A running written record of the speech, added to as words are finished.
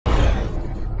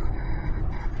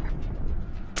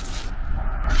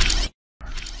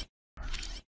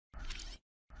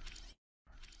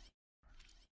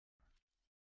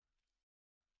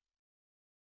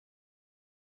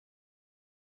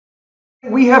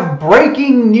We have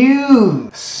breaking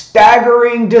news.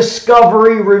 Staggering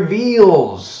discovery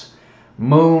reveals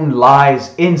Moon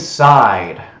lies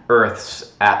inside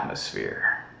Earth's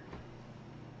atmosphere.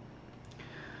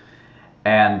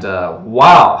 And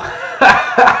wow,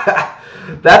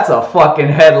 that's a fucking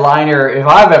headliner if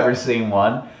I've ever seen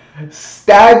one.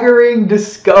 Staggering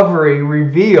discovery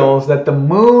reveals that the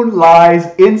moon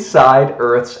lies inside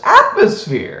Earth's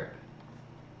atmosphere.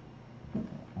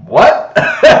 What?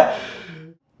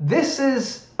 This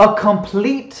is a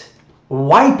complete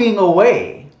wiping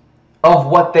away of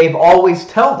what they've always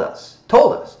told us.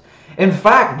 In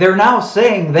fact, they're now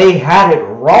saying they had it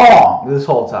wrong this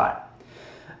whole time.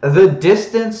 The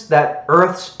distance that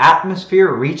Earth's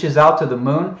atmosphere reaches out to the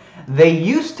moon, they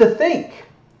used to think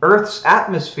Earth's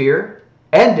atmosphere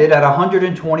ended at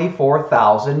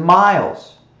 124,000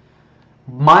 miles.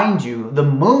 Mind you, the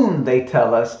moon, they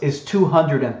tell us, is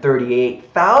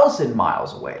 238,000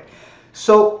 miles away.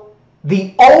 So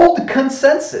the old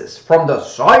consensus from the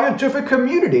scientific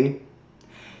community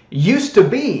used to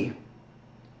be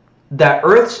that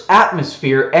Earth's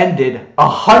atmosphere ended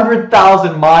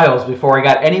 100,000 miles before it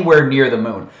got anywhere near the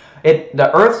moon.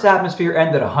 The Earth's atmosphere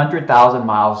ended 100,000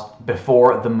 miles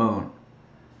before the moon.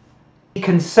 The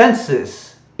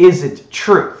consensus isn't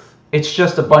truth. It's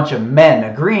just a bunch of men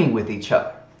agreeing with each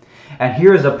other. And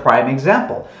here's a prime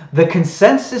example. The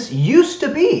consensus used to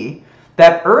be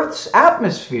that Earth's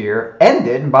atmosphere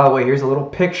ended, and by the way, here's a little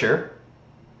picture.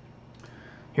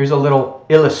 Here's a little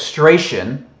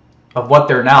illustration of what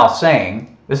they're now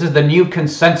saying. This is the new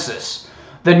consensus.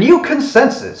 The new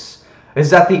consensus is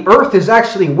that the Earth is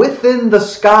actually within the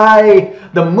sky.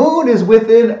 The moon is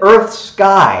within Earth's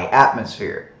sky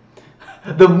atmosphere.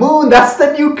 The moon, that's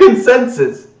the new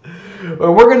consensus.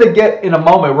 We're going to get, in a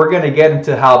moment, we're going to get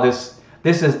into how this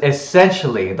is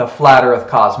essentially the flat Earth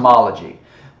cosmology,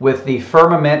 with the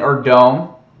firmament or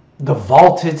dome, the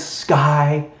vaulted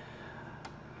sky,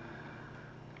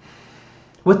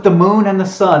 with the moon and the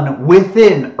sun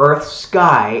within Earth's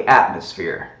sky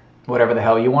atmosphere, whatever the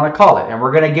hell you want to call it. And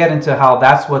we're going to get into how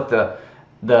that's what the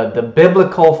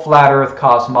biblical flat Earth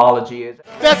cosmology is.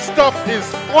 That stuff is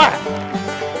flat.